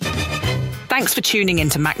Thanks for tuning in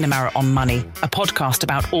to McNamara on Money, a podcast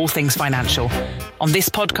about all things financial. On this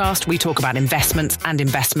podcast, we talk about investments and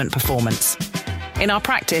investment performance. In our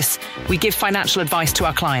practice, we give financial advice to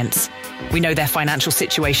our clients. We know their financial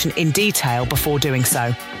situation in detail before doing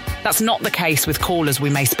so. That's not the case with callers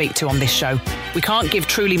we may speak to on this show. We can't give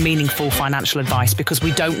truly meaningful financial advice because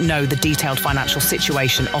we don't know the detailed financial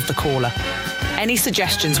situation of the caller. Any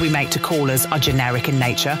suggestions we make to callers are generic in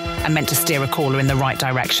nature and meant to steer a caller in the right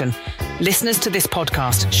direction. Listeners to this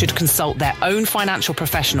podcast should consult their own financial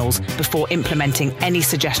professionals before implementing any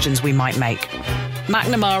suggestions we might make.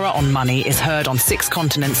 McNamara on Money is heard on 6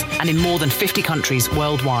 continents and in more than 50 countries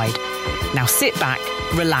worldwide. Now sit back,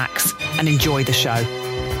 relax, and enjoy the show.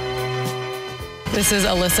 This is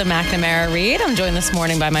Alyssa McNamara-Reed. I'm joined this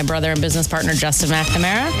morning by my brother and business partner, Justin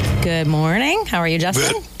McNamara. Good morning. How are you,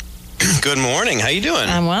 Justin? Good morning. How you doing?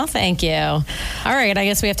 I'm well, thank you. All right, I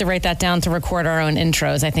guess we have to write that down to record our own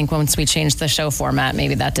intros. I think once we changed the show format,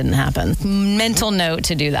 maybe that didn't happen. Mental note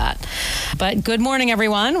to do that. But good morning,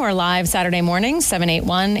 everyone. We're live Saturday morning.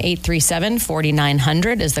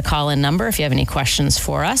 781-837-4900 is the call-in number if you have any questions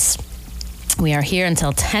for us. We are here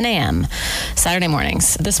until 10 a.m. Saturday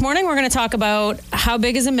mornings. This morning, we're going to talk about How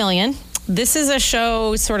Big Is A Million? This is a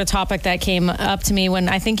show sort of topic that came up to me when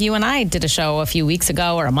I think you and I did a show a few weeks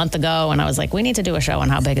ago or a month ago, and I was like, we need to do a show on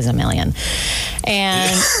How Big Is A Million?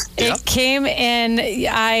 And it came in,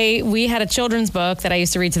 we had a children's book that I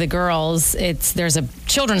used to read to the girls. There's a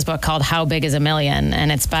children's book called How Big Is A Million?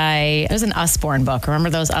 And it was an Usborne book.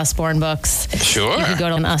 Remember those Usborne books? Sure. You could go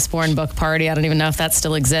to an Usborne book party. I don't even know if that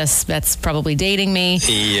still exists. That's probably dating me.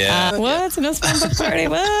 Yeah. What's an Usborne book party?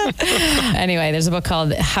 What? Anyway, there's a book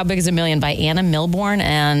called How Big Is A Million by Anna Milbourne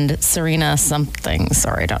and Serena something.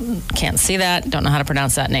 Sorry, can't see that. Don't know how to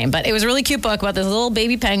pronounce that name. But it was a really cute book about this little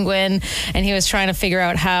baby penguin, and he was trying to figure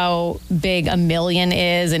out how big a million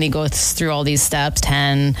is, and he goes through all these steps,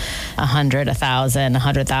 10, 100, 1,000,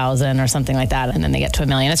 100,000 or something like that, and then they get to a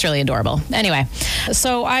million. It's really adorable. Anyway,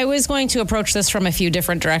 so I was going to approach this from a few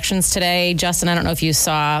different directions today. Justin, I don't know if you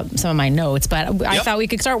saw some of my notes, but I thought we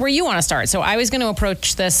could start where you want to start. So I was going to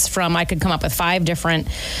approach this from, I could come up with 5 different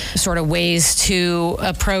sort of ways to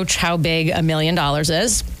approach how big $1 million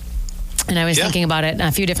is. And I was thinking about it in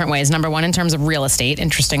a few different ways. Number 1, in terms of real estate,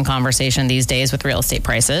 interesting conversation these days with real estate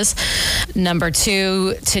prices. Number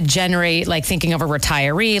 2, to generate, like thinking of a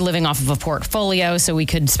retiree living off of a portfolio. So we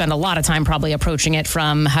could spend a lot of time probably approaching it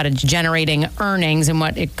from how to generating earnings and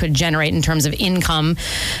what it could generate in terms of income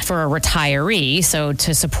for a retiree. So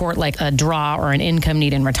to support like a draw or an income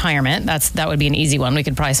need in retirement, that would be an easy one. We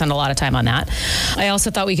could probably spend a lot of time on that. I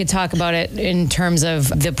also thought we could talk about it in terms of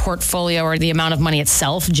the portfolio or the amount of money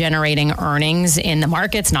itself generating earnings in the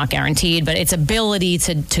markets, not guaranteed, but its ability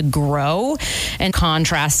to grow, and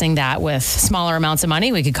contrasting that with smaller amounts of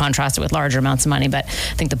money. We could contrast it with larger amounts of money, but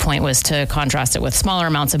I think the point was to contrast it with smaller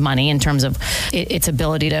amounts of money in terms of its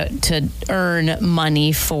ability to earn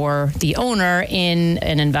money for the owner in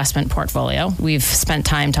an investment portfolio. We've spent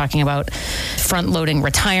time talking about front-loading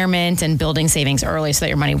retirement and building savings early so that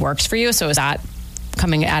your money works for you. So is that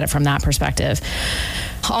coming at it from that perspective?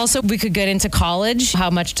 Also, we could get into college.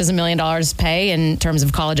 How much does $1 million pay in terms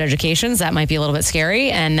of college educations? That might be a little bit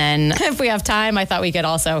scary. And then if we have time, I thought we could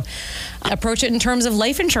also approach it in terms of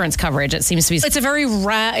life insurance coverage. It seems to be,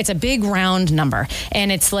 it's a big round number,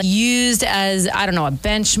 and it's like used as, I don't know, a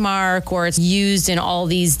benchmark, or it's used in all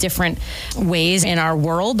these different ways in our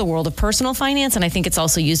world, the world of personal finance. And I think it's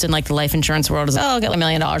also used in like the life insurance world as, I'll get $1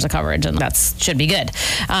 million of coverage, and that should be good.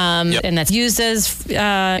 And that's used as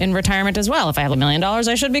in retirement as well. If I have $1 million,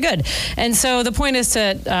 I should be good. And so the point is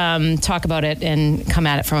to talk about it and come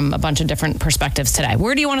at it from a bunch of different perspectives today.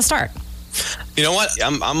 Where do you want to start? You know what?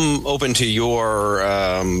 I'm open to your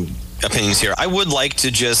opinions here. I would like to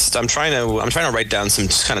I'm trying to write down some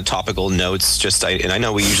kind of topical notes. And I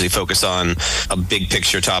know we usually focus on a big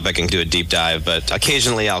picture topic and do a deep dive, but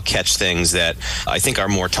occasionally I'll catch things that I think are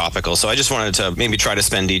more topical. So I just wanted to maybe try to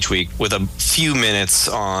spend each week with a few minutes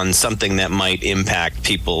on something that might impact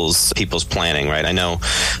people's planning. Right? I know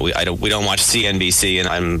we don't watch CNBC,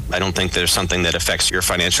 and I don't think there's something that affects your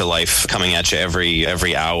financial life coming at you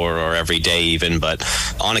every hour or every day even. But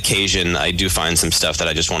on occasion, I do find some stuff that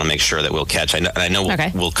I just want to make sure that we'll catch. I know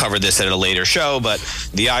we'll cover this at a later show, but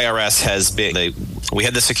the IRS we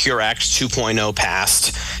had the Secure Act 2.0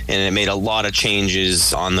 passed, and it made a lot of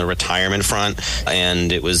changes on the retirement front.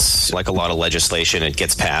 And it was like a lot of legislation. It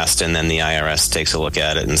gets passed, and then the IRS takes a look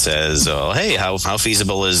at it and says, "Oh, hey, how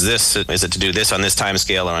feasible is this? Is it to do this on this time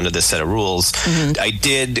scale or under this set of rules?" Mm-hmm. I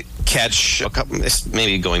did catch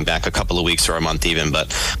maybe going back a couple of weeks or a month even, but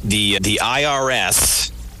the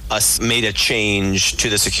IRS made a change to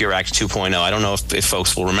the Secure Act 2.0. I don't know if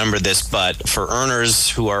folks will remember this, but for earners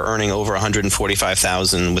who are earning over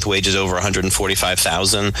 $145,000 with wages over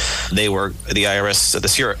 $145,000, the IRS, the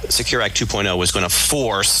Secure Act 2.0 was going to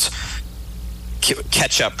force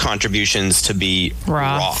catch-up contributions to be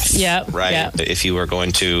Roth. Yep. Right. Yep. If you were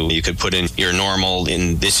going to, you could put in your normal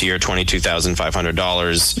in this year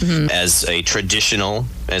 $22,500 as a traditional,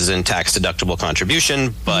 as in tax-deductible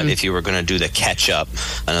contribution. But if you were going to do the catch-up,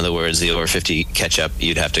 in other words, the over 50 catch-up,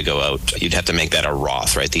 you'd have to go out. You'd have to make that a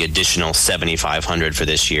Roth, right? The additional $7,500 for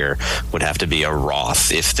this year would have to be a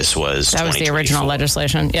Roth if this was. That was the original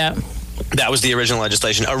legislation. Yeah. That was the original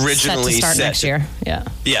legislation. Originally set to start next year. Yeah.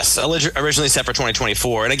 Yes, originally set for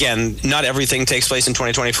 2024. And again, not everything takes place in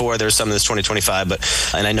 2024. There's some that's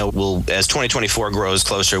 2025. And I know as 2024 grows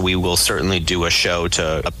closer, we will certainly do a show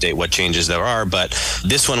to update what changes there are. But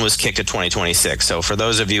this one was kicked to 2026. So for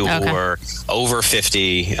those of you who were over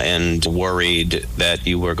 50 and worried that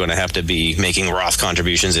you were going to have to be making Roth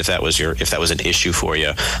contributions if that was an issue for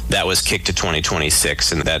you, that was kicked to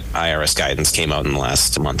 2026. And that IRS guidance came out in the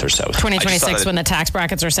last month or so. 2026 when the tax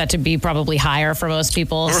brackets are set to be probably higher for most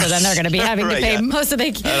people. So then they're going to be having to pay most of the...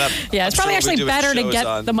 it's probably actually better to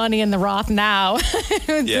get the money in the Roth now.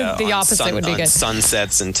 The opposite would be good.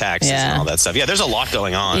 Sunsets and taxes and all that stuff. Yeah, there's a lot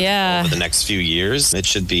going on over the next few years. It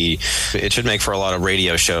should make for a lot of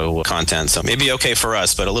radio show content. So maybe okay for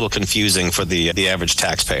us, but a little confusing for the average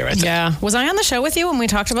taxpayer, I think. Yeah. Was I on the show with you when we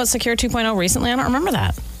talked about Secure 2.0 recently? I don't remember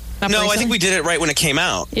that. No, I think we did it right when it came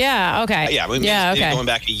out. Yeah. Okay. Going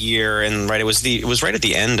back a year, and it was right at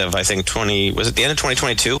the end of, I think, was it the end of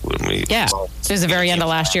 2022? It was the very end of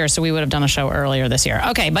last year, so we would have done a show earlier this year.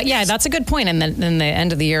 Okay, but yeah, that's a good point. And then the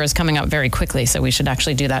end of the year is coming up very quickly, so we should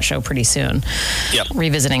actually do that show pretty soon. Yep.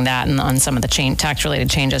 Revisiting that and on some of the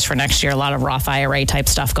tax-related changes for next year. A lot of Roth IRA type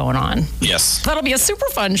stuff going on. Yes. That'll be a super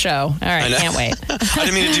fun show. All right, can't wait. I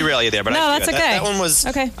didn't mean to derail you there, but no, that's okay. That one was,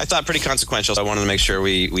 I thought, pretty consequential. So I wanted to make sure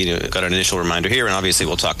we got an initial reminder here, and obviously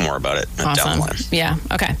we'll talk more about it down the line. Yeah.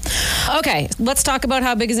 Okay. Let's talk about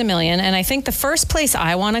how big is a million. And I think the first place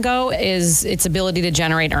I want to go is its ability to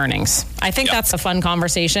generate earnings. I think that's a fun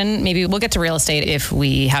conversation. Maybe we'll get to real estate if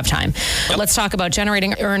we have time. Yep. Let's talk about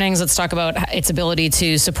generating earnings. Let's talk about its ability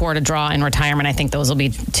to support a draw in retirement. I think those will be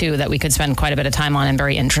two that we could spend quite a bit of time on and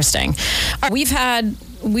very interesting. We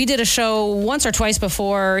did a show once or twice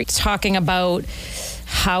before talking about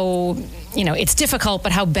how it's difficult,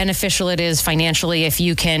 but how beneficial it is financially if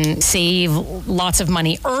you can save lots of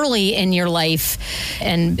money early in your life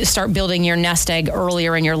and start building your nest egg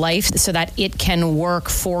earlier in your life so that it can work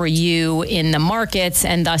for you in the markets,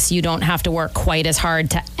 and thus you don't have to work quite as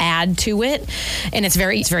hard to add to it. And it's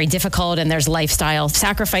very difficult, and there's lifestyle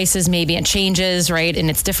sacrifices maybe and changes, right? And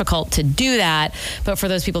it's difficult to do that. But for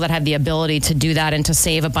those people that have the ability to do that and to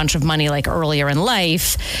save a bunch of money like earlier in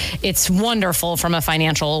life, it's wonderful from a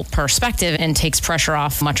financial perspective and takes pressure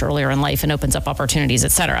off much earlier in life and opens up opportunities,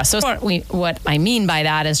 et cetera. So what I mean by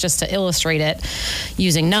that is, just to illustrate it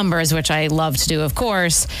using numbers, which I love to do, of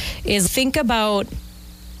course, is think about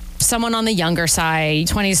someone on the younger side,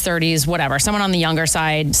 20s, 30s, whatever, someone on the younger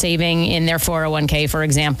side saving in their 401k, for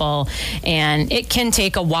example, and it can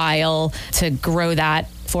take a while to grow that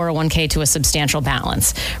 401k to a substantial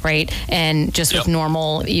balance, right? And just with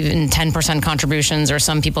normal, even 10% contributions, or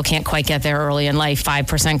some people can't quite get there early in life,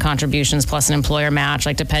 5% contributions plus an employer match,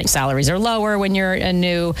 like salaries are lower when you're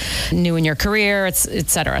new in your career, et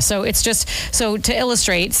cetera. So it's just, so to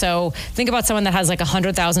illustrate, so think about someone that has like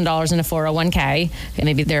 $100,000 in a 401k, and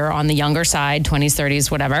maybe they're on the younger side, 20s, 30s,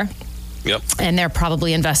 whatever. Yep. And they're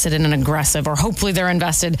probably invested in an aggressive, or hopefully they're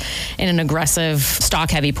invested in an aggressive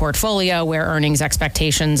stock-heavy portfolio where earnings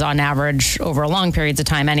expectations on average over long periods of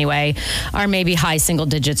time anyway are maybe high single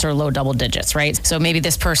digits or low double digits, right? So maybe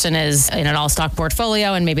this person is in an all-stock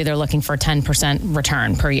portfolio and maybe they're looking for 10%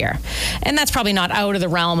 return per year. And that's probably not out of the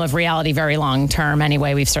realm of reality very long term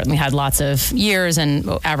anyway. We've certainly had lots of years and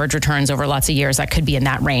average returns over lots of years that could be in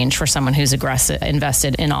that range for someone who's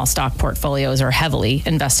invested in all-stock portfolios or heavily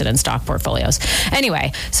invested in stock portfolios.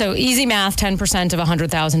 Anyway, so easy math, 10% of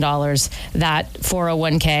 $100,000, that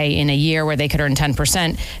 401k in a year where they could earn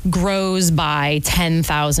 10% grows by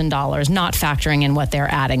 $10,000, not factoring in what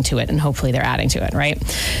they're adding to it, and hopefully they're adding to it, right?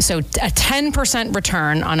 So a 10%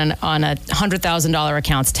 return on a $100,000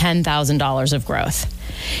 account's $10,000 of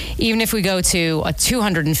growth. Even if we go to a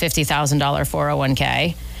 $250,000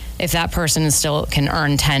 401k, if that person still can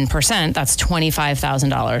earn 10%, that's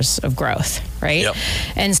 $25,000 of growth, right? Yep.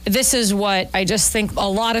 And this is what I just think a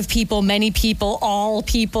lot of people, many people, all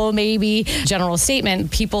people maybe, general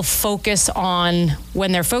statement, people focus on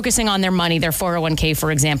when they're focusing on their money, their 401k,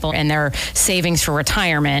 for example, and their savings for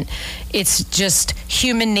retirement, it's just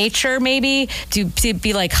human nature maybe to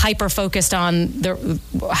be like hyper focused on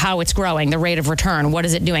how it's growing, the rate of return. What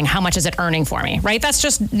is it doing? How much is it earning for me? Right? That's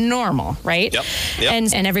just normal, right? Yep.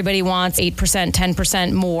 And everybody wants 8%,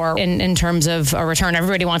 10% more in terms of a return.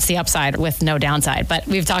 Everybody wants the upside with no downside. But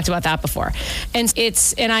we've talked about that before. And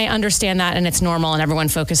I understand that, and it's normal, and everyone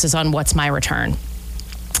focuses on what's my return.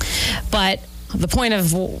 But the point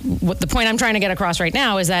I'm trying to get across right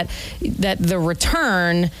now is that the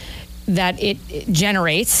return that it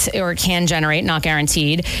generates, or it can generate, not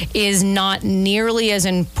guaranteed, is not nearly as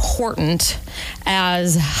important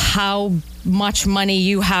as how much money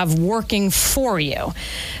you have working for you.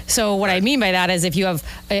 So what I mean by that is if you have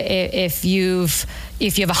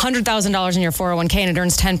 $100,000 in your 401k and it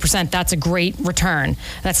earns 10%, that's a great return.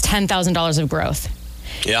 That's $10,000 of growth.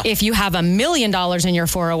 Yeah. If you have $1 million in your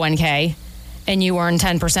 401k and you earn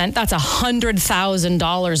 10%, that's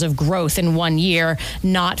 $100,000 of growth in 1 year,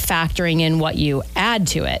 not factoring in what you add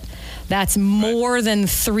to it. That's more than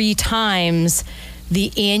 3 times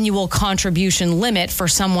the annual contribution limit for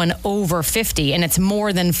someone over 50, and it's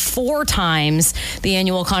more than 4 times the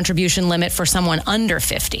annual contribution limit for someone under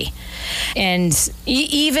 50. And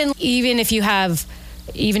even if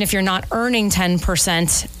you're not earning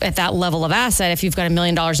 10% at that level of asset, if you've got $1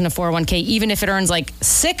 million in a 401k, even if it earns like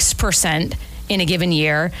 6% in a given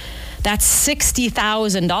year, that's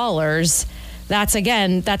 $60,000.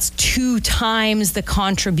 That's 2 times the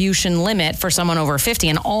contribution limit for someone over 50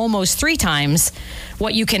 and almost 3 times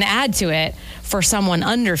what you can add to it for someone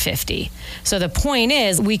under 50. So the point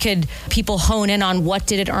is, people hone in on what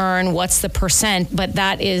did it earn, what's the percent, but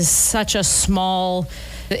that is such a small,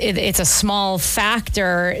 it's a small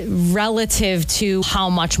factor relative to how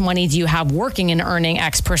much money do you have working and earning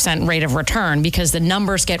X percent rate of return, because the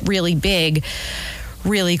numbers get really big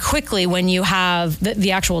really quickly when you have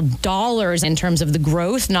the actual dollars in terms of the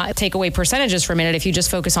growth. Not take away percentages for a minute. If you just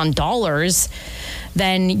focus on dollars,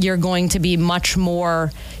 then you're going to be much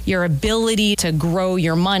more, your ability to grow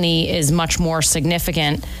your money is much more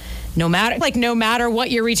significant. No matter what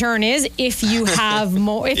your return is, if you have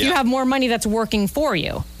more, you have more money that's working for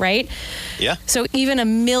you, right? Yeah. So even $1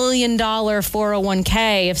 million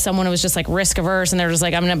 401k, if someone was just like risk averse and they're just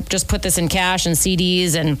like, I'm going to just put this in cash and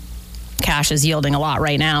CDs, and cash is yielding a lot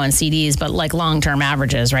right now in CDs, but like long-term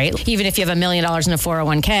averages, right? Even if you have $1 million in a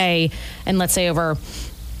 401k, and let's say over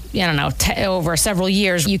several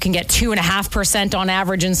years, you can get 2.5% on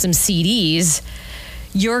average in some CDs,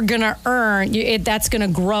 you're going to earn, that's going to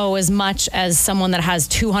grow as much as someone that has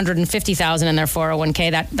 $250,000 in their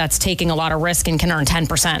 401k that's taking a lot of risk and can earn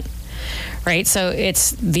 10%, right? So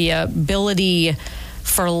it's the ability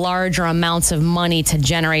for larger amounts of money to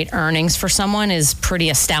generate earnings for someone is pretty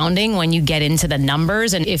astounding when you get into the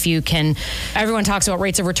numbers. And if you can, everyone talks about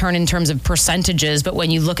rates of return in terms of percentages, but when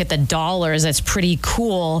you look at the dollars, it's pretty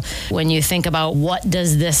cool when you think about what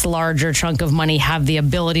does this larger chunk of money have the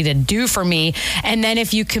ability to do for me. And then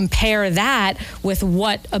if you compare that with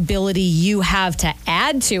what ability you have to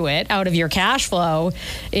add to it out of your cash flow,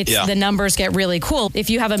 the numbers get really cool. If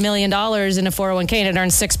you have $1 million in a 401k and it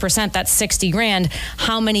earns 6%, that's $60,000.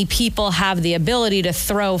 How many people have the ability to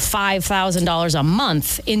throw $5,000 a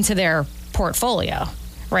month into their portfolio,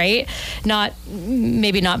 right?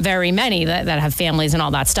 Maybe not very many that have families and all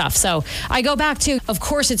that stuff. So I go back to, of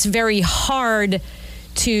course, it's very hard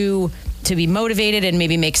to be motivated and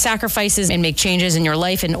maybe make sacrifices and make changes in your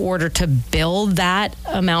life in order to build that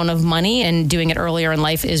amount of money, and doing it earlier in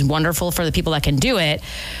life is wonderful for the people that can do it.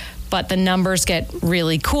 But the numbers get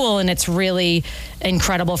really cool, and it's really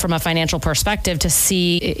incredible from a financial perspective to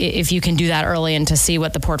see if you can do that early and to see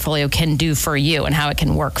what the portfolio can do for you and how it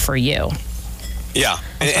can work for you. Yeah,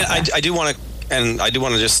 and I do want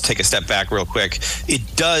to just take a step back real quick.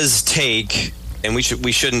 It does take, and we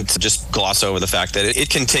shouldn't just gloss over the fact that it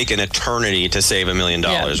can take an eternity to save $1 million,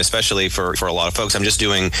 especially for a lot of folks. I'm just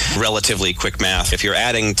doing relatively quick math. If you're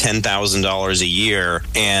adding $10,000 a year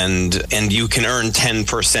and you can earn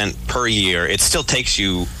 10% per year, it still takes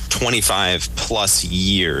you 25 plus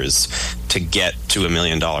years to get to $1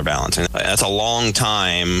 million balance. And that's a long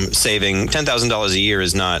time. Saving $10,000 a year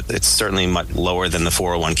it's certainly much lower than the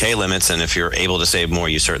 401k limits. And if you're able to save more,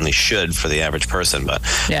 you certainly should for the average person. But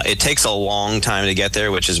it takes a long time to get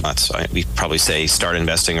there, which is we probably say start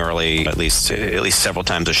investing early, at least several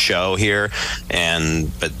times a show here.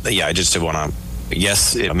 I just want to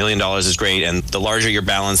yes, $1 million is great, and the larger your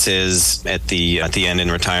balance is at the end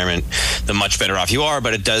in retirement, the much better off you are.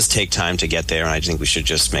 But it does take time to get there, and I think we should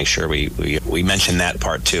just make sure we mention that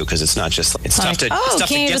part too, because it's not just it's tough to.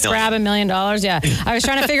 Can you just grab $1 million? Yeah, I was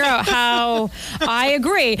trying to figure out how. I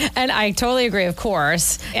agree, and I totally agree, of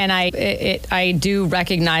course, and I do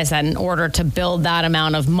recognize that in order to build that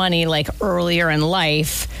amount of money like earlier in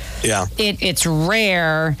life, it's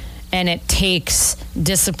rare. And it takes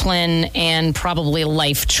discipline and probably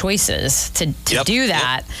life choices to do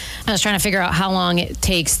that. I was trying to figure out how long it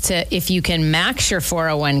takes if you can max your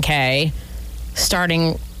 401k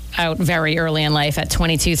starting out very early in life at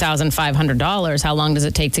 $22,500, how long does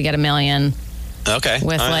it take to get $1 million? Okay.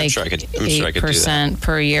 With I'm sure I could do that. 8%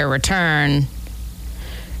 per year return.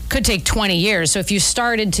 Could take 20 years. So if you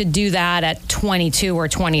started to do that at 22 or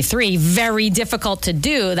 23, very difficult to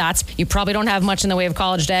do. You probably don't have much in the way of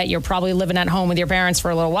college debt. You're probably living at home with your parents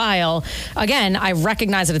for a little while. Again, I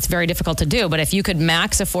recognize that it's very difficult to do, but if you could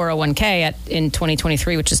max a 401k in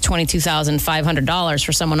 2023, which is $22,500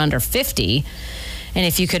 for someone under 50, and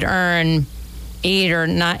if you could earn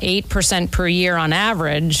 8% per year on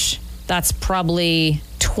average, that's probably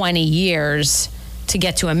 20 years to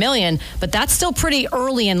get to $1 million, but that's still pretty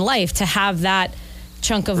early in life to have that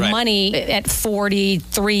chunk of money at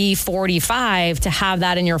 43, 45 to have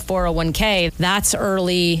that in your 401k. That's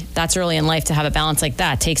early in life to have a balance like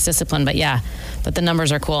that. It takes discipline, but the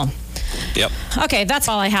numbers are cool. Yep. Okay, that's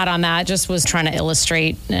all I had on that. Just was trying to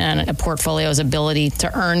illustrate a portfolio's ability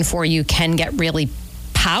to earn for you can get really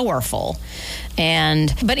powerful.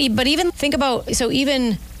 But even think about, so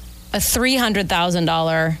even a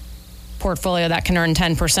 $300,000 portfolio that can earn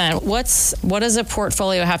 10%. What does a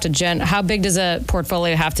portfolio have to how big does a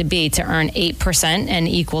portfolio have to be to earn 8% and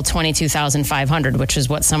equal 22,500, which is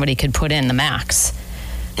what somebody could put in the max?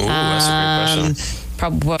 Ooh, that's a great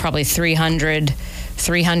question. Probably 300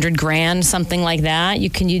 grand, something like that.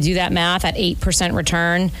 Can you do that math at 8%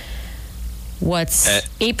 return? What's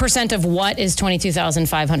 8% of what is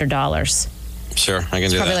 $22,500? Sure, I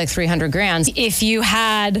can do that. Probably like 300 grand. If you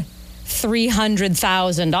had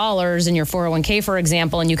 $300,000 in your 401k, for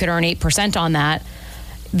example, and you could earn 8% on that,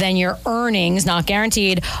 then your earnings, not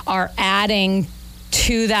guaranteed, are adding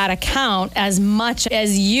to that account as much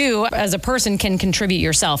as you as a person can contribute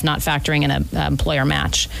yourself, not factoring in an employer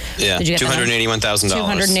match. Yeah, $281,000.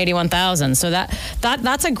 $281,000. So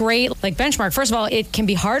that's a great benchmark. First of all, it can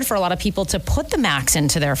be hard for a lot of people to put the max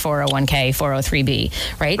into their 401k, 403b,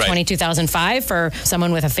 right? $22,500 for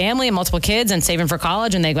someone with a family and multiple kids and saving for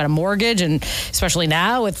college, and they've got a mortgage, and especially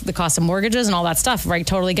now with the cost of mortgages and all that stuff, right?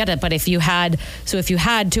 Totally get it. But if you had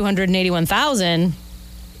 $281,000,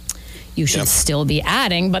 you should still be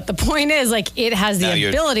adding, but the point is, it has the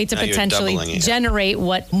ability to potentially generate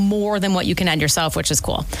more than what you can add yourself, which is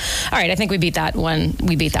cool. All right, I think we beat that one.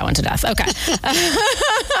 We beat that one to death. Okay.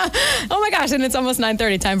 Oh my gosh, and it's almost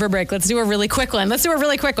 9:30. Time for a break. Let's do a really quick one.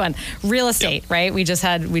 Real estate, right? We just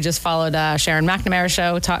followed Sharon McNamara's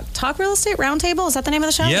show, Talk Real Estate Roundtable. Is that the name of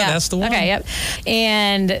the show? Yeah, that's the one. Okay, yep.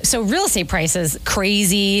 And so real estate prices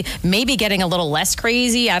crazy, maybe getting a little less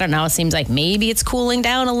crazy. I don't know. It seems like maybe it's cooling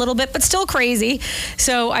down a little bit, but still crazy.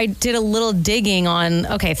 So I did a little digging on,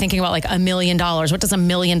 thinking about $1 million. What does $1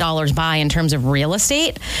 million buy in terms of real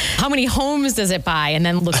estate? How many homes does it buy? And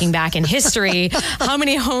then looking back in history, how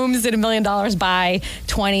many homes did $1 million buy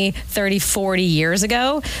 20, 30, 40 years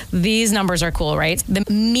ago? These numbers are cool, right? The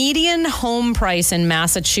median home price in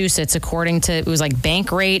Massachusetts, according to, it was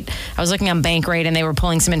Bankrate. I was looking on Bankrate and they were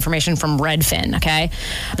pulling some information from Redfin, okay?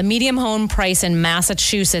 The median home price in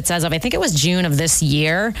Massachusetts as of, I think it was June of this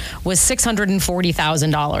year, was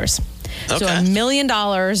 $640,000. Okay. So $1 million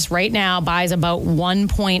right now buys about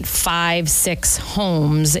 1.56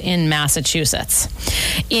 homes in Massachusetts.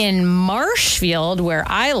 In Marshfield, where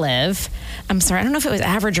I live, I'm sorry, I don't know if it was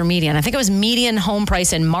average or median. I think it was median home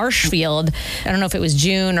price in Marshfield. I don't know if it was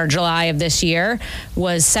June or July of this year,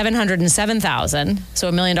 was $707,000.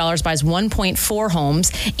 So $1 million buys 1.4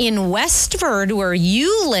 homes. In Westford, where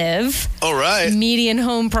you live, all right, median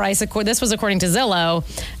home price, this was according to Zillow,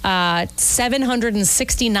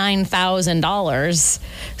 $769,000.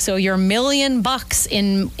 So your $1 million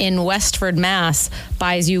in Westford, Mass,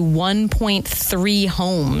 buys you 1.3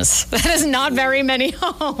 homes. That is not very many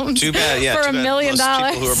homes. Too bad, yeah. For $1 million.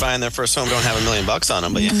 Most people who are buying their first home don't have $1 million on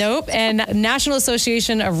them, but yeah. Nope. And National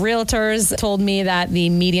Association of Realtors told me that the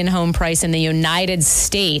median home price in the United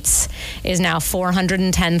States is now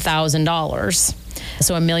 $410,000.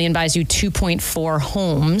 So $1 million buys you 2.4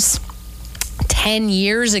 homes. 10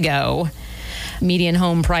 years ago, median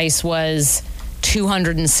home price was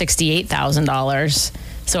 $268,000.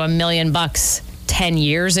 So $1 million 10 10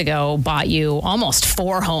 years ago bought you almost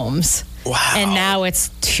 4 homes. Wow. And now it's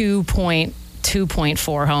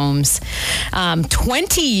 2.4 homes.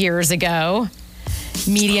 20 years ago,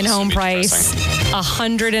 median home price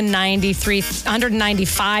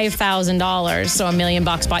 $195,000. So $1 million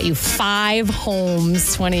bought you 5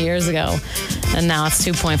 homes 20 years ago, and now it's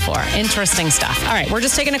 2.4. Interesting stuff. All right, we're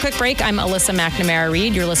just taking a quick break. I'm Alyssa McNamara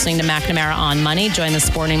Reed. You're listening to McNamara on Money, joined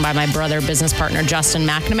this morning by my brother, business partner Justin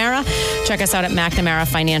McNamara. Check us out at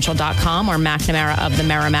McNamaraFinancial.com or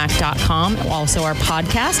McNamaraoftheMerrimack.com. Also our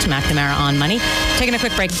podcast, McNamara on Money. Taking a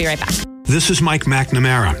quick break. Be right back. This is Mike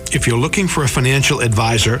McNamara. If you're looking for a financial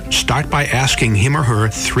advisor, start by asking him or her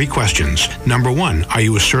 3 questions. Number 1, are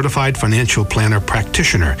you a certified financial planner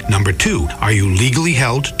practitioner? Number 2, are you legally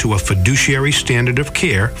held to a fiduciary standard of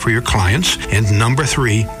care for your clients? And number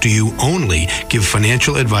 3, do you only give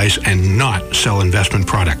financial advice and not sell investment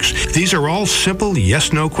products? These are all simple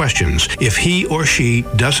yes-no questions. If he or she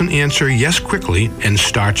doesn't answer yes quickly and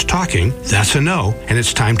starts talking, that's a no, and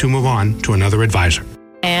it's time to move on to another advisor.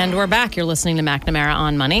 And we're back. You're listening to McNamara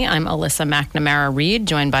on Money. I'm Alyssa McNamara Reed,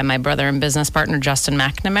 joined by my brother and business partner, Justin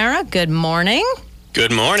McNamara. Good morning.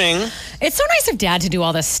 Good morning. It's so nice of Dad to do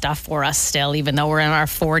all this stuff for us still, even though we're in our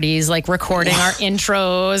 40s, like recording our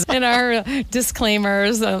intros and our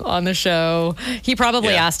disclaimers on the show. He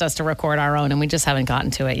probably asked us to record our own, and we just haven't gotten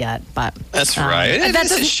to it yet. But that's right.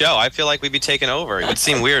 That's a show. I feel like we'd be taking over. It would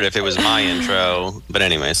seem weird if it was my intro. But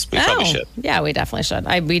anyways, we probably should. Yeah, we definitely should.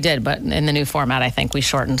 We did, but in the new format, I think we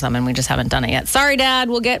shortened them, and we just haven't done it yet. Sorry, Dad.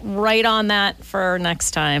 We'll get right on that for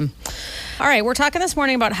next time. All right, we're talking this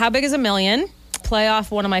morning about How Big Is A Million? Play off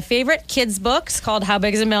one of my favorite kids' books called How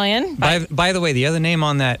Big Is A Million? By the way, the other name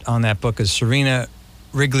on that book is Serena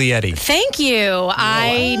Riglietti. Thank you.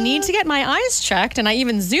 I need to get my eyes checked, and I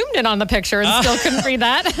even zoomed in on the picture and still couldn't read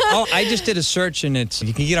that. I just did a search, and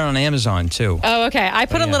you can get it on Amazon too. Oh, okay. I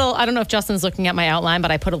put a little, I don't know if Justin's looking at my outline,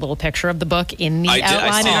 but I put a little picture of the book in the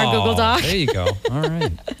outline in our Google Doc. There you go. All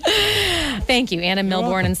right. Thank you. Anna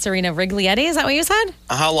Milbourne and Serena Riglietti. Is that what you said?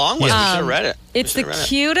 How long was it? We should have read it. It's the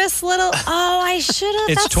cutest little, I should have.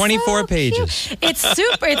 It's 24 pages. Cute. It's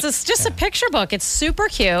super, just a picture book. It's super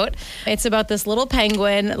cute. It's about this little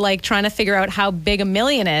penguin, like trying to figure out how big a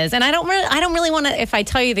million is. And I don't really want to, if I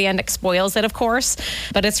tell you the end, it spoils it, of course,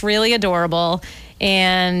 but it's really adorable.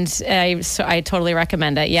 And so I totally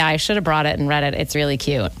recommend it. Yeah, I should have brought it and read it. It's really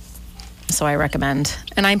cute. So I recommend.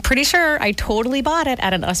 And I'm pretty sure I totally bought it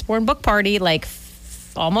at an Usborne book party like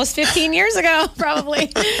almost 15 years ago,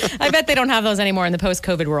 probably. I bet they don't have those anymore in the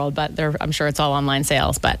post-COVID world, but I'm sure it's all online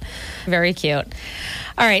sales, but very cute.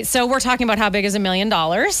 All right, so we're talking about How Big Is $1 Million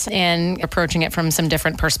and approaching it from some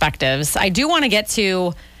different perspectives. I do want to get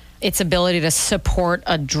to its ability to support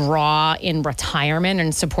a draw in retirement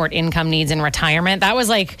and support income needs in retirement. That was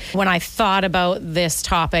like, when I thought about this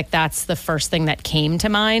topic, that's the first thing that came to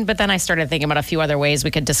mind. But then I started thinking about a few other ways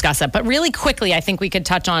we could discuss it. But really quickly, I think we could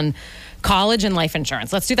touch on college and life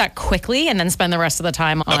insurance. Let's do that quickly and then spend the rest of the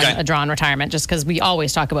time on a draw in retirement, just because we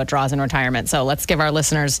always talk about draws in retirement. So let's give our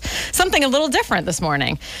listeners something a little different this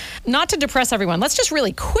morning. Not to depress everyone, let's just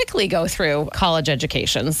really quickly go through college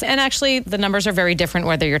educations. And actually, the numbers are very different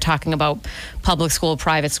whether you're talking about public school,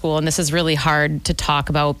 private school. And this is really hard to talk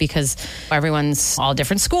about because everyone's all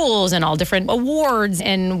different schools and all different awards.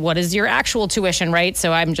 And what is your actual tuition, right?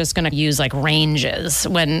 So I'm just going to use like ranges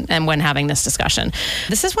when having this discussion.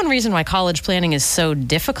 This is one reason why college planning is so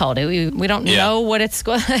difficult. We don't know what it's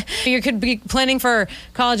going. You could be planning for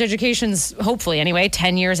college educations, hopefully anyway,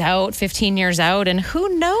 10 years out, 15 years out, and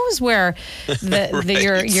who knows where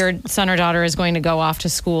your son or daughter is going to go off to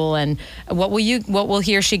school, and what will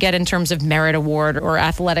he or she get in terms of merit award or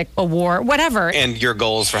athletic award, whatever. And your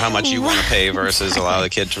goals for how much you want to pay versus allow the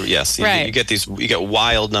kid to. Yes, you get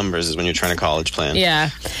wild numbers when you're trying to college plan. Yeah.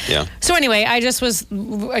 Yeah. So anyway, I just was,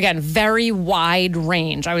 again, very wide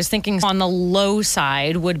range. I was thinking on the low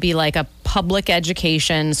side would be like a public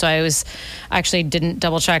education. So I actually didn't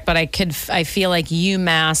double check, but I feel like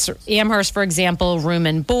UMass, Amherst, for example, room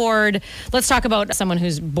and board. Let's talk about someone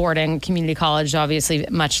who's boarding. Community college, obviously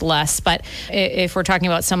much less. But if we're talking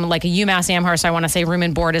about someone like a UMass Amherst, I want to say room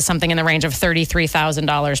and board is something in the range of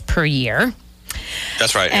 $33,000 per year.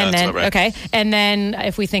 That's right. And then, right. Okay. And then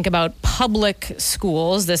if we think about public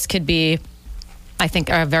schools, this could be, I think,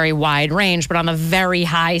 a very wide range, but on the very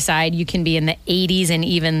high side, you can be in the 80s and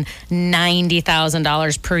even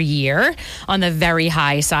 $90,000 per year on the very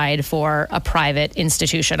high side for a private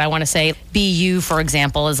institution. I want to say BU, for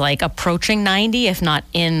example, is like approaching 90, if not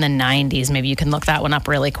in the 90s. Maybe you can look that one up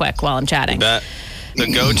really quick while I'm chatting.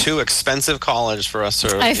 the go-to expensive college for us.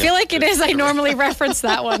 I feel like it is. I normally reference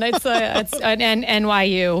that one. It's an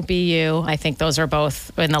NYU, BU. I think those are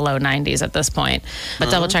both in the low 90s at this point. But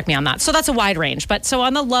double check me on that. So that's a wide range. But so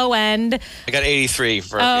on the low end, I got 83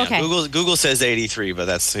 for okay. Google says 83, but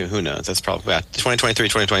that's who knows. That's probably 2023,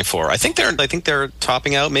 2024. I think they're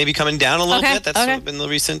topping out, maybe coming down a little bit. That's been the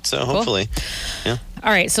recent. So hopefully, yeah.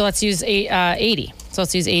 All right. So let's use 80. So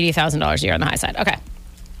let's use $80,000 a year on the high side. Okay.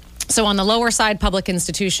 So on the lower side, public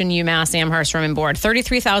institution, UMass, Amherst, room and board,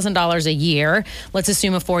 $33,000 a year. Let's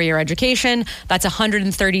assume a 4-year education. That's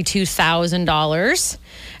 $132,000.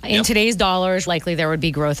 In today's dollars, likely there would be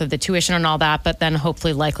growth of the tuition and all that, but then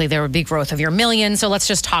hopefully likely there would be growth of your million. So let's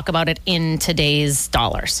just talk about it in today's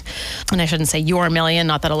dollars. And I shouldn't say your million,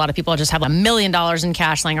 not that a lot of people just have $1 million in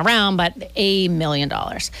cash laying around, but $1 million.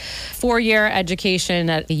 4-year education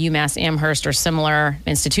at the UMass, Amherst, or similar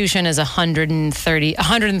institution is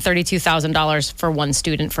 $132,000 for one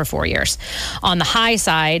student for 4 years. On the high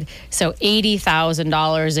side, so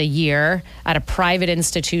 $80,000 a year at a private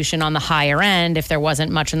institution on the higher end, if there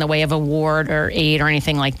wasn't much in the way of award or aid or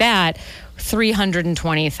anything like that,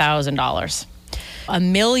 $320,000.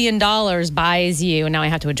 $1 million buys you, now I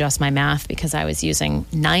have to adjust my math because I was using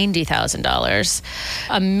 $90,000.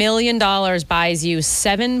 $1 million buys you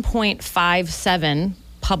 7.57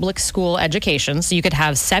 public school education. So you could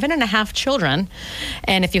have 7.5 children.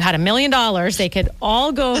 And if you had $1 million, they could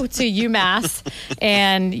all go to UMass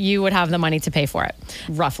and you would have the money to pay for it,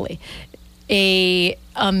 roughly. $1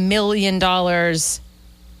 million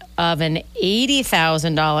of an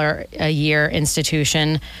 $80,000 a year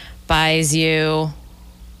institution buys you,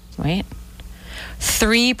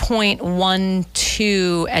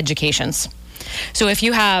 3.12 educations. So if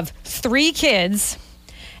you have 3 kids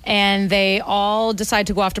and they all decide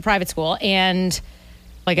to go off to private school, and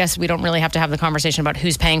I guess we don't really have to have the conversation about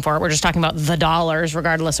who's paying for it. We're just talking about the dollars,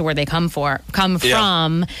 regardless of where they come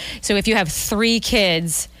from. So if you have 3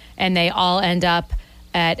 kids and they all end up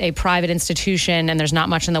at a private institution and there's not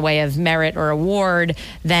much in the way of merit or award,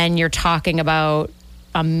 then you're talking about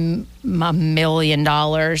 $1 million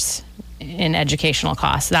in educational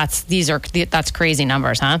costs. That's crazy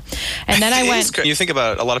numbers, huh? And then I went. You think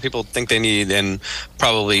about a lot of people think they need and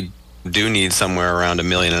probably do need somewhere around $1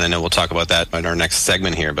 million, and I know we'll talk about that in our next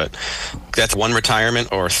segment here. But that's 1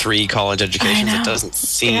 retirement or 3 college educations. It doesn't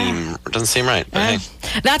seem right. But hey,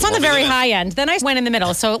 that's on the very high end. Then I went in the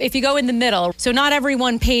middle. So if you go in the middle, so not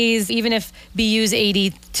everyone pays, even if BU's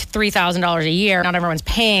 $83,000 a year, not everyone's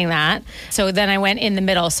paying that. So then I went in the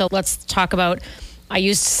middle. So let's talk about. I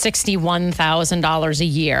used $61,000 a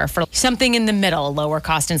year for something in the middle, a lower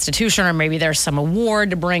cost institution, or maybe there's some award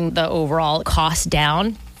to bring the overall cost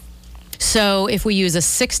down. So if we use a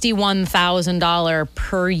 $61,000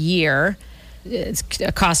 per year, it's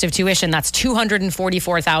a cost of tuition, that's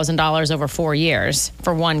 $244,000 over 4 years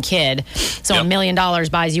for one kid. So $1 million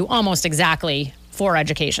buys you almost exactly 4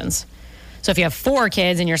 educations. So if you have 4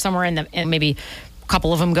 kids and you're somewhere and maybe a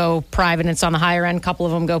couple of them go private and it's on the higher end, a couple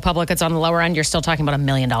of them go public, it's on the lower end, you're still talking about $1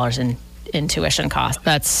 million in tuition cost.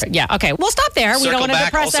 That's, okay. We'll stop there. We don't want to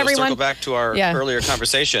depress everyone. Circle back to our earlier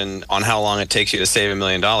conversation on how long it takes you to save $1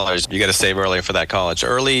 million. You got to save early for that college.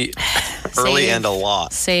 Early and a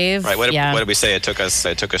lot. Save. Right. What did we say? It took us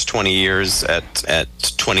 20 years at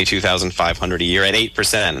 $22,500 a year at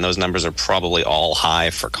 8%. And those numbers are probably all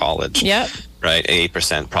high for college. Yep. Right,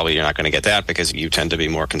 8%. Probably you're not going to get that because you tend to be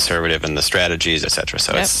more conservative in the strategies, et cetera.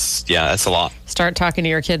 So it's a lot. Start talking to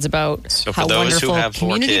your kids about how wonderful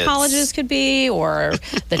community colleges could be, or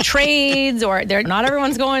the trades, or not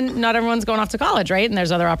everyone's going off to college, right? And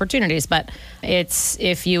there's other opportunities, but it's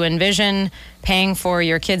if you envision paying for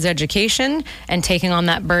your kids' education and taking on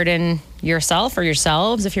that burden yourself or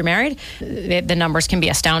yourselves if you're married, the numbers can be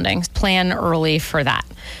astounding. Plan early for that.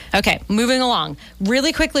 Okay, moving along.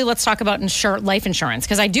 Really quickly, let's talk about life insurance,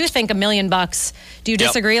 because I do think $1 million. Do you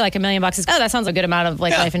disagree? Like $1 million is, that sounds a good amount of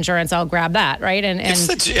life insurance. I'll grab that, right? And it's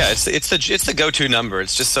the go-to number.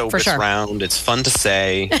 It's just it's round. It's fun to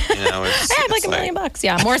say. It's like $1 million.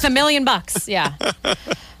 Yeah, worth $1 million. Yeah.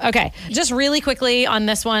 Okay, just really quickly on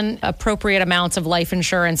this one, appropriate amounts of life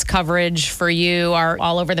insurance coverage for you are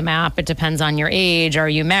all over the map. It depends on your age. Are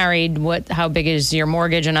you married? How big is your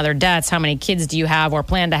mortgage and other debts? How many kids do you have or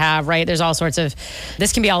plan to have, right? There's all sorts of,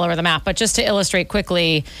 this can be all over the map. But just to illustrate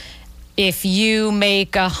quickly, if you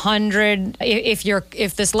make 100,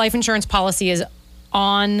 if this life insurance policy is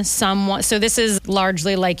on someone, so this is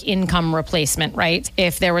largely like income replacement, right?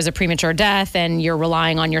 If there was a premature death and you're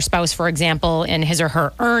relying on your spouse, for example, in his or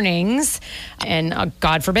her earnings, and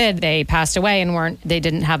God forbid they passed away and they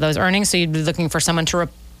didn't have those earnings, so you'd be looking for someone to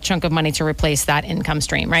chunk of money to replace that income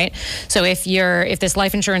stream, right? So if this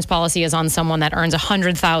life insurance policy is on someone that earns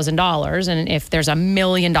 $100,000, and if there's $1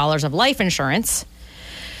 million of life insurance,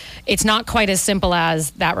 it's not quite as simple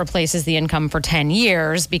as that replaces the income for 10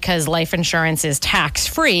 years because life insurance is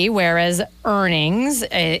tax-free, whereas earnings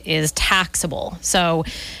is taxable. So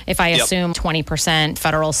if I assume 20%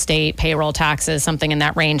 federal, state, payroll taxes, something in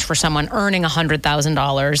that range for someone earning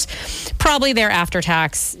 $100,000, probably their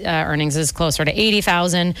after-tax earnings is closer to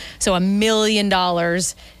 $80,000. So $1 million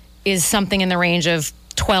is something in the range of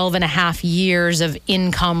 12 and a half years of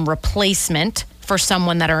income replacement for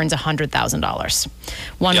someone that earns $100,000.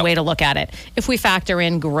 One way to look at it. If we factor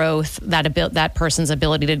in growth, that person's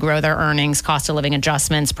ability to grow their earnings, cost of living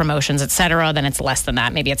adjustments, promotions, et cetera, then it's less than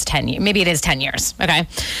that. Maybe it's 10 years. Maybe it is 10 years. Okay.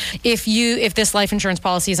 If this life insurance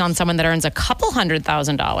policy is on someone that earns a couple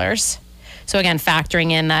 $100,000, so again,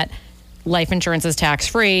 factoring in that life insurance is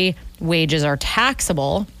tax-free, wages are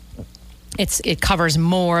taxable, it covers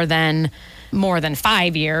more than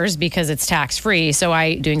 5 years because it's tax-free. So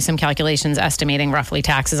doing some calculations, estimating roughly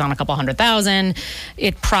taxes on a couple $100,000,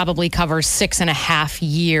 it probably covers 6.5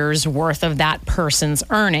 years worth of that person's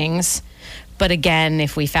earnings. But again,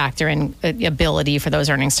 if we factor in the ability for those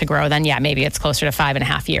earnings to grow, then maybe it's closer to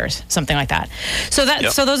 5.5 years, something like that. So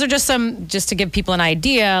so those are just to give people an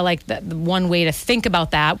idea, like one way to think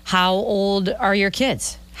about that. How old are your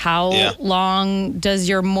kids? How long is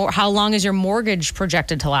your mortgage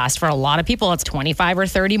projected to last? For a lot of people, it's 25 or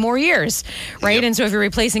 30 more years, right? Yep. And so if you're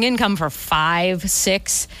replacing income for 5,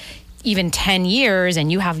 6, even 10 years,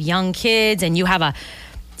 and you have young kids and you have a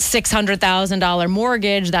 $600,000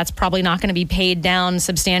 mortgage, that's probably not going to be paid down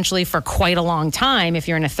substantially for quite a long time. If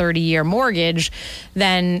you're in a 30-year mortgage,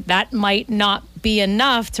 then that might not be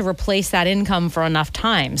enough to replace that income for enough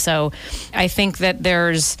time. So I think that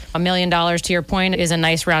there's $1 million, to your point, is a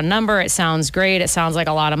nice round number. It sounds great. It sounds like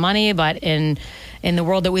a lot of money, but in the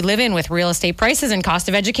world that we live in with real estate prices and cost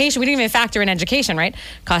of education, we didn't even factor in education, right?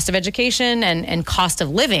 Cost of education and cost of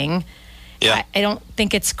living. Yeah. I don't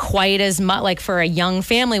think it's quite as much, like for a young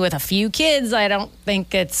family with a few kids, I don't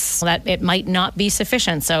think it might not be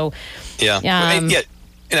sufficient. So,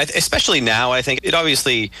 and especially now, I think it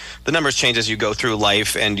obviously the numbers change as you go through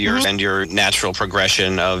life and your natural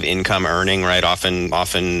progression of income earning, right? Often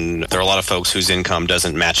there are a lot of folks whose income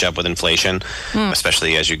doesn't match up with inflation,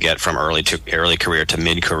 especially as you get from early career to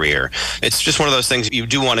mid career. It's just one of those things you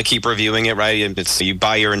do want to keep reviewing it, right? You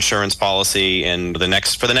buy your insurance policy, and for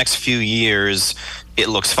the next few years, it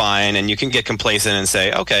looks fine, and you can get complacent and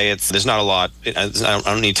say, okay, there's not a lot. I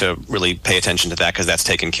don't need to really pay attention to that because that's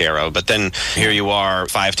taken care of. But then here you are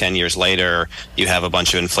 5-10 years later, you have a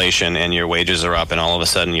bunch of inflation and your wages are up, and all of a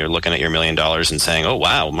sudden you're looking at your $1 million and saying, oh,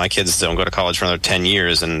 wow, my kids don't go to college for another 10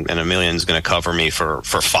 years and $1 million is going to cover me for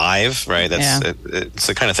 5, right? It's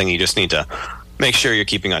the kind of thing you just need to make sure you're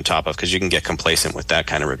keeping on top of, because you can get complacent with that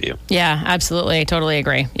kind of review. Yeah, absolutely. I totally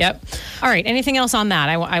agree. Yep. All right. Anything else on that?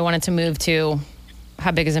 I wanted to move to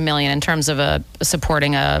How Big Is A Million in terms of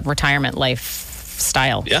supporting a retirement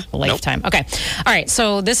lifestyle, lifetime. Nope. Okay. All right.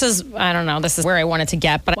 So this is where I wanted to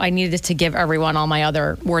get, but I needed to give everyone all my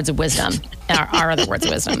other words of wisdom, our other words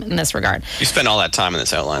of wisdom in this regard. You spent all that time in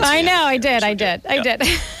this outline. So I know. I did.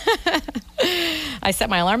 I set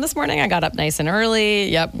my alarm this morning. I got up nice and early.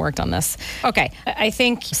 Yep, worked on this. Okay. I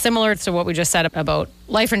think similar to what we just said about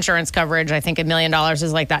life insurance coverage, I think $1 million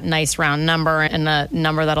is like that nice round number and the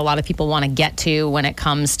number that a lot of people want to get to when it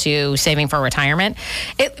comes to saving for retirement.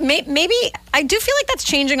 Maybe I do feel like that's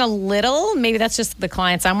changing a little. Maybe that's just the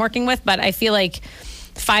clients I'm working with, but I feel like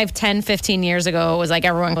 5, 10, 15 years ago, it was like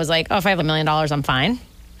everyone was like, oh, if I have $1 million, I'm fine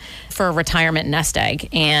for a retirement nest egg.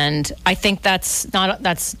 And I think that's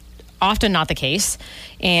often not the case,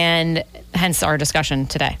 and hence our discussion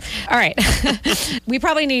today. All right. We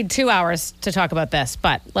probably need 2 hours to talk about this,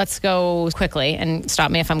 but let's go quickly, and stop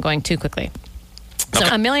me if I'm going too quickly. So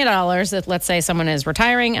 $1 million, let's say someone is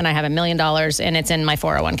retiring and I have $1 million and it's in my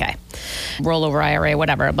 401k, rollover IRA,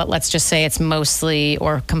 whatever. But let's just say it's mostly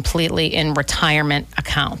or completely in retirement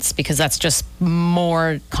accounts, because that's just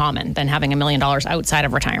more common than having $1 million outside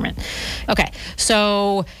of retirement. Okay.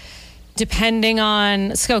 So can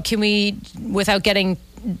we, without getting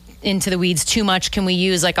into the weeds too much, can we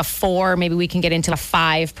use like a 4, maybe we can get into a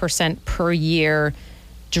 5% per year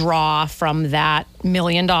draw from that $1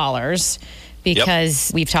 million,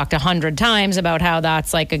 because we've talked 100 times about how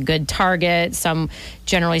that's like a good target.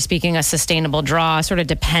 Generally speaking, a sustainable draw sort of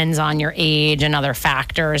depends on your age and other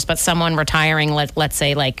factors, but someone retiring, let's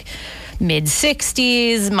say like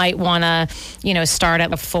mid-60s might want to, start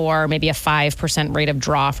at a 4, maybe a 5% rate of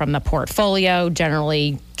draw from the portfolio.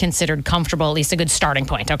 Generally considered comfortable, at least a good starting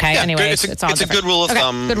point. Okay. Yeah, anyway, it's all a good rule of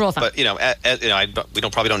thumb. Good rule of thumb. But we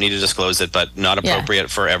probably don't need to disclose it, but not appropriate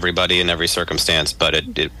for everybody in every circumstance. But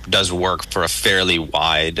it does work for a fairly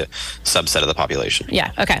wide subset of the population.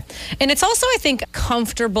 Yeah. Okay. And it's also, I think,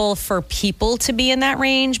 comfortable for people to be in that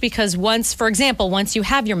range because once you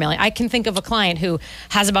have your million, I can think of a client who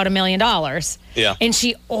has about $1 million. Yeah. And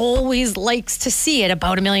she always likes to see it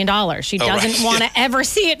about $1 million. She doesn't want to ever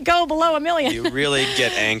see it go below $1 million. You really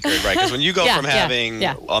get anchored, right? Because when you go from having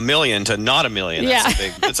 $1 million to not $1 million,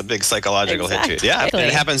 that's a big psychological hit to you. Yeah, and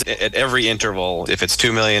it happens at every interval. If it's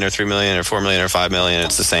 $2 million or $3 million or $4 million or $5 million,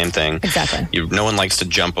 it's the same thing. Exactly. No one likes to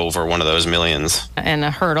jump over one of those millions. And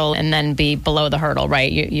a hurdle and then be below the hurdle,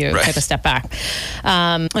 right? You take a step back.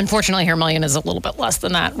 Unfortunately, her $1 million is a little bit less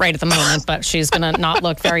than that right at the moment, but she's going to not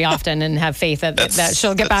look very often and have faith that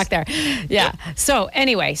she'll get back there. Yeah. So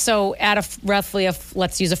anyway, at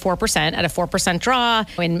let's use a 4%, at a 4% draw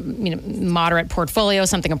in moderate portfolio,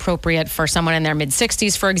 something appropriate for someone in their mid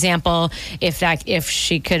 60s, for example, if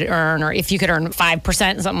you could earn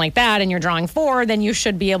 5%, something like that, and you're drawing 4, then you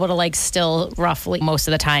should be able to still roughly most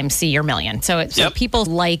of the time see your $1 million. So people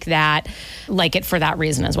like it for that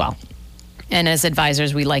reason as well. And as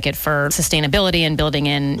advisors, we like it for sustainability and building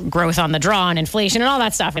in growth on the draw and inflation and all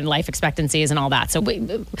that stuff and life expectancies and all that. So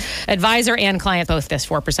advisor and client, both this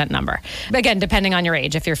 4% number. Again, depending on your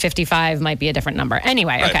age. If you're 55, might be a different number.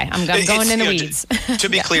 Anyway, right. Okay, I'm going in the weeds. To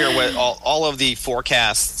be clear, all of the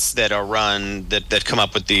forecasts that are run that come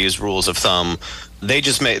up with these rules of thumb,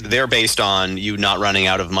 they're based on you not running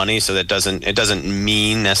out of money, so it doesn't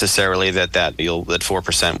mean necessarily that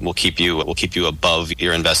 4% will keep you above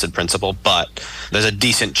your invested principal, but there's a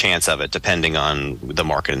decent chance of it depending on the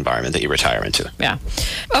market environment that you retire into. Yeah.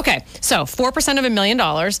 Okay. So 4% of $1 million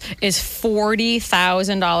is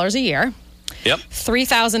 $40,000 a year. Yep.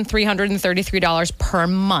 $3,333 per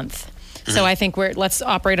month. So I think let's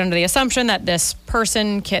operate under the assumption that this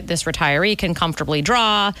retiree can comfortably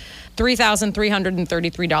draw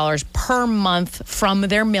 $3,333 per month from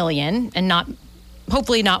their $1 million and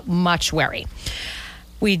hopefully not much worry.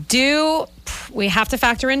 We have to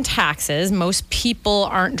factor in taxes. Most people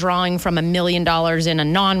aren't drawing from $1 million in a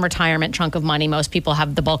non-retirement chunk of money. Most people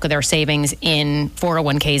have the bulk of their savings in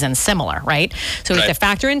 401ks and similar, right? So we have to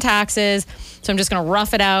factor in taxes. So I'm just going to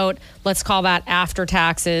rough it out. Let's call that after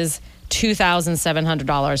taxes,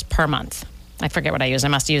 $2,700 per month. I forget what I used. I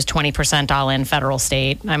must use 20% all in federal,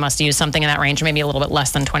 state. I must use something in that range, maybe a little bit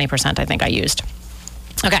less than 20%, I think I used.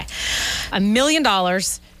 Okay. $1 million,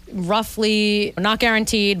 roughly, not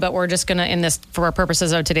guaranteed, but we're just going to, for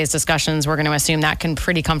purposes of today's discussions, we're going to assume that can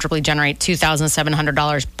pretty comfortably generate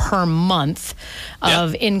 $2,700 per month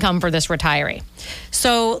of income for this retiree.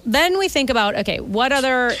 So then we think about, okay, what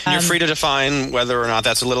other... You're free to define whether or not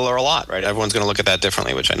that's a little or a lot, right? Everyone's going to look at that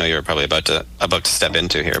differently, which I know you're probably about to step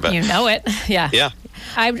into here. But you know it. Yeah. Yeah.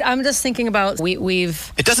 I'm just thinking about,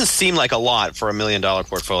 we've... It doesn't seem like a lot for $1 million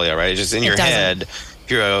portfolio, right? It's just in your head...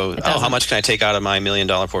 You go, how much can I take out of my $1 million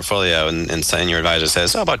portfolio? And your advisor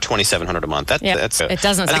says, about $2,700 a month. It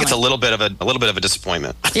doesn't. I think it's a little bit of a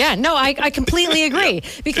disappointment. Yeah, no, I completely agree.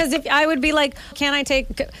 Because if I would be like, can I take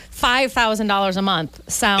 $5,000 a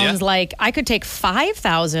month? Sounds like I could take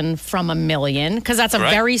 $5,000 from $1 million because that's a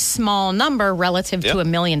very small number relative to $1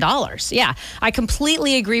 million. Yeah, I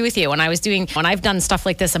completely agree with you. When I've done stuff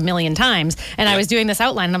like this 1 million times, and I was doing this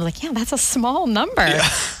outline, and I'm like, that's a small number. Yeah.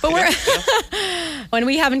 But when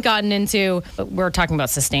we haven't gotten into, we're talking about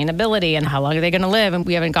sustainability and how long are they going to live, and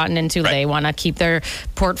we haven't gotten into they want to keep their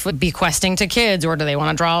bequesting to kids, or do they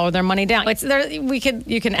want to draw their money down?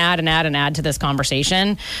 You can add and add and add to this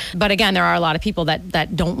conversation, but again, there are a lot of people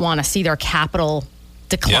that don't want to see their capital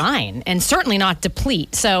decline and certainly not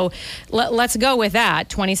deplete. So let's go with that.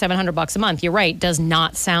 $2,700 a month. You're right. Does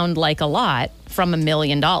not sound like a lot from $1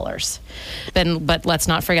 million. But let's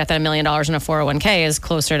not forget that $1 million in a 401k is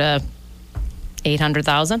closer to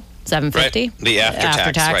 800,000, 750. Right. The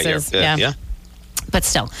after taxes. Right. Yeah. But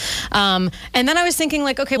still. And then I was thinking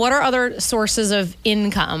okay, what are other sources of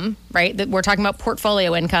income, right? That we're talking about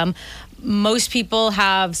portfolio income. Most people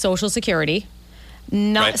have Social Security.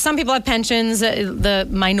 Some people have pensions. The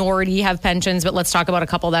minority have pensions, but let's talk about a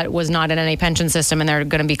couple that was not in any pension system, and they're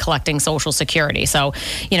going to be collecting Social Security. So,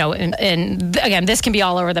 and again, this can be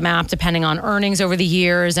all over the map depending on earnings over the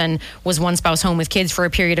years, and was one spouse home with kids for a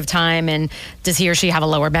period of time, and does he or she have a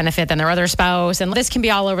lower benefit than their other spouse? And this can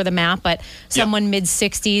be all over the map, but someone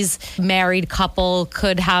mid-60s, married couple,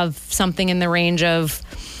 could have something in the range of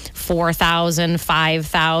 $4,000,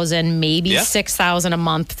 $5,000, maybe $6,000 a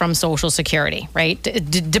month from Social Security, right?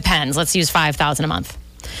 Depends. Let's use $5,000 a month.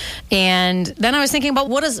 And then I was thinking about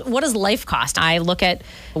what does life cost? I look at,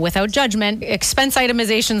 without judgment, expense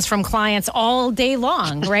itemizations from clients all day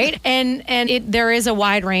long, right? and there is a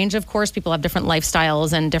wide range. Of course, people have different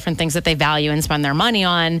lifestyles and different things that they value and spend their money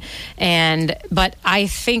on. But I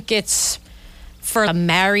think it's for a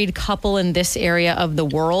married couple in this area of the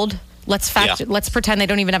world. Let's pretend they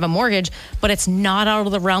don't even have a mortgage, but it's not out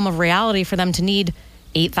of the realm of reality for them to need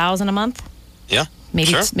 $8,000 a month. Yeah,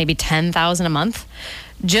 maybe $10,000 a month.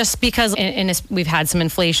 Just because we've had some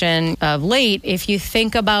inflation of late, if you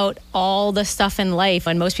think about all the stuff in life,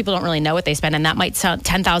 and most people don't really know what they spend, and that might sound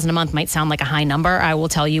 $10,000 a month might sound like a high number. I will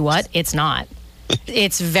tell you what, it's not.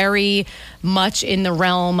 It's very much in the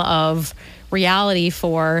realm of reality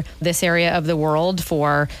for this area of the world,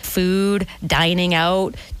 for food, dining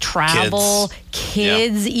out, travel,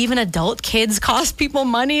 kids, even adult kids cost people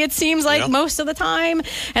money, it seems like most of the time.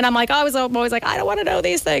 And I'm like, I'm always like, I don't want to know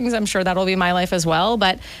these things. I'm sure that'll be my life as well.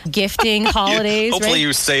 But gifting, holidays. Hopefully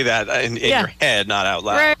you say that in your head, not out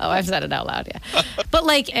loud. Right. Oh, I've said it out loud, yeah. But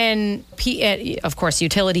like, and of course,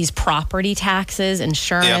 utilities, property taxes,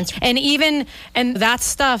 insurance, and that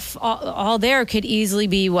stuff all there could easily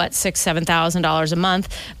be $6,000-$7,000 a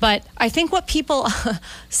month. But I think what people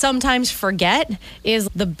sometimes forget is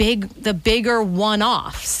the bigger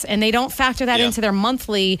one-offs, and they don't factor that into their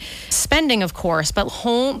monthly spending, of course. But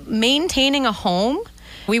maintaining a home.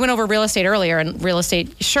 We went over real estate earlier, and real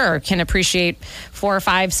estate, can appreciate 4 or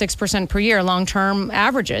 5, 6% per year, long-term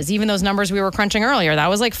averages. Even those numbers we were crunching earlier, that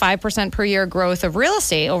was like 5% per year growth of real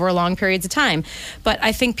estate over long periods of time. But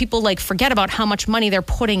I think people forget about how much money they're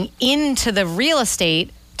putting into the real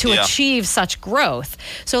estate to achieve such growth.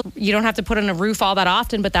 So you don't have to put in a roof all that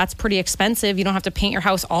often, but that's pretty expensive. You don't have to paint your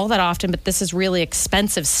house all that often, but this is really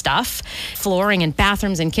expensive stuff. Flooring and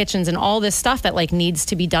bathrooms and kitchens and all this stuff that needs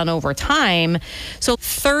to be done over time. So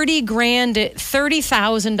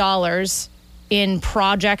 $30,000 in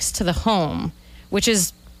projects to the home, which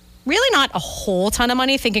is really not a whole ton of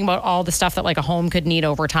money thinking about all the stuff that a home could need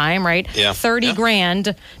over time, right? Yeah.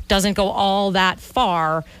 $30,000 doesn't go all that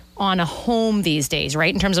far on a home these days,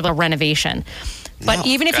 right? In terms of a renovation. But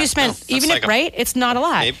even if you spent, it's not a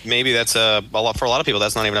lot. Maybe that's a lot for a lot of people.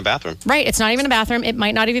 That's not even a bathroom. Right. It's not even a bathroom. It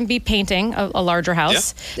might not even be painting a larger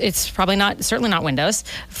house. Yeah. It's certainly not windows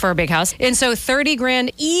for a big house. And so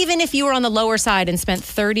 $30,000, even if you were on the lower side and spent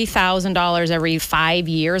 $30,000 every 5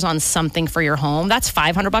 years on something for your home, that's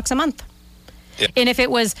 $500 a month. Yeah. And if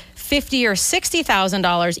it was $50,000 or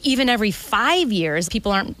 $60,000 even every 5 years,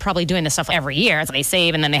 people aren't probably doing this stuff every year. So they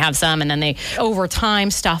save and then they have some, and then over time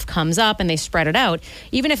stuff comes up and they spread it out.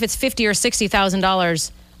 Even if it's $50,000 or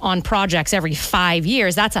 $60,000 on projects every 5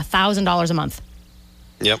 years, that's $1,000 a month.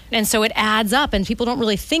 Yep. And so it adds up, and people don't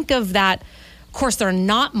really think of that. Of course, they're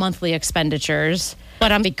not monthly expenditures,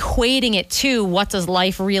 but I'm equating it to what does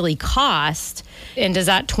life really cost, and does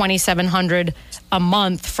that $2,700 a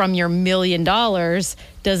month from your $1 million,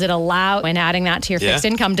 does it allow, and adding that to your fixed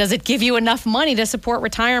income, does it give you enough money to support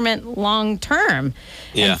retirement long term?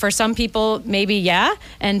 Yeah. And for some people, maybe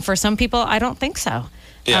and for some people, I don't think so.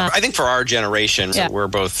 Yeah, I think for our generation, we're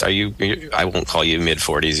both, I won't call you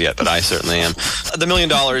mid-40s yet, but I certainly am. The $1 million,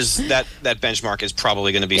 that benchmark is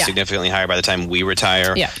probably going to be significantly higher by the time we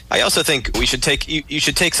retire. Yeah. I also think you should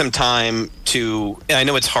take some time to, and I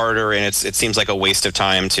know it's harder and it seems like a waste of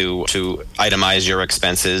time to itemize your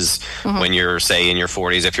expenses when you're, say, in your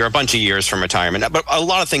 40s, if you're a bunch of years from retirement. But a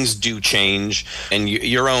lot of things do change, and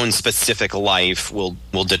your own specific life will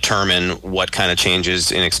determine what kind of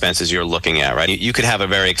changes in expenses you're looking at, right? You could have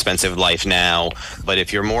a very expensive life now, but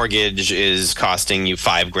if your mortgage is costing you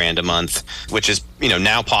 $5,000 a month, which is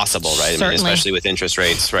now possible, right? I mean, especially with interest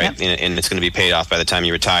rates, right? Yep. And it's going to be paid off by the time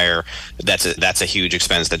you retire. That's a huge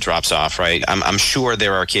expense that drops off, right? I'm sure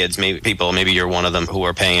there are kids, maybe you're one of them, who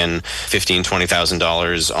are paying $15,000,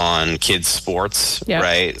 $20,000 on kids' sports,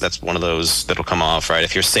 right? That's one of those that'll come off, right?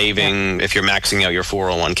 If you're saving, if you're maxing out your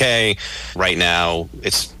 401k right now,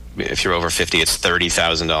 if you're over 50, it's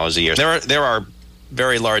 $30,000 a year. There are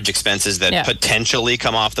very large expenses that potentially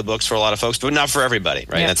come off the books for a lot of folks, but not for everybody,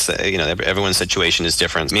 right? That's everyone's situation is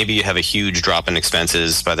different. Maybe you have a huge drop in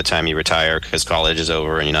expenses by the time you retire because college is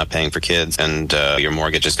over and you're not paying for kids and your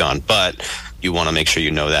mortgage is gone, but you want to make sure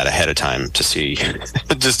you know that ahead of time to see,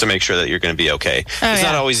 just to make sure that you're going to be okay. It's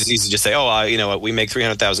not always easy to say, we make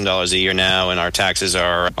 $300,000 a year now and our taxes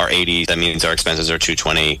are 80. That means our expenses are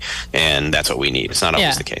 220, and that's what we need. It's not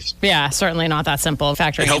always the case. Yeah, certainly not that simple.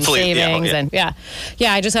 Factoring in savings and I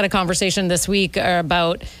just had a conversation this week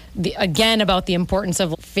about again, about the importance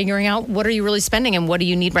of figuring out what are you really spending and what do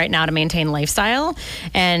you need right now to maintain lifestyle.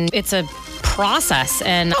 And it's a process.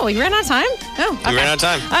 And we ran out of time? Oh, okay. We ran out of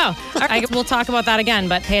time. Oh, all right. We'll talk about that again,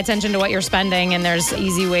 but pay attention to what you're spending, and there's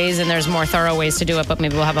easy ways and there's more thorough ways to do it, but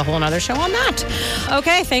maybe we'll have a whole nother show on that.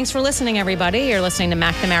 Okay, thanks for listening, everybody. You're listening to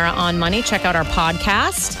McNamara on Money. Check out our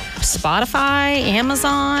podcast, Spotify,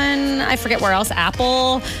 Amazon, I forget where else,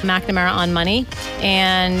 Apple, McNamara on Money.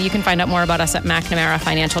 And you can find out more about us at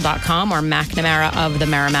McNamaraFinancial.com or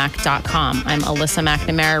McNamaraofthemerrimack.com. I'm Alyssa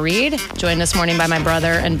McNamara Reed, joined this morning by my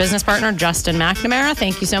brother and business partner, Justin McNamara.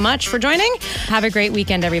 Thank you so much for joining. Have a great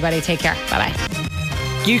weekend, everybody. Take care. Bye-bye.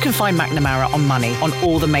 You can find McNamara on Money on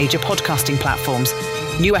all the major podcasting platforms.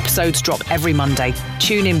 New episodes drop every Monday.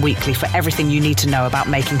 Tune in weekly for everything you need to know about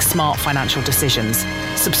making smart financial decisions.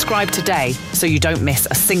 Subscribe today so you don't miss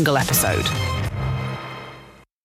a single episode.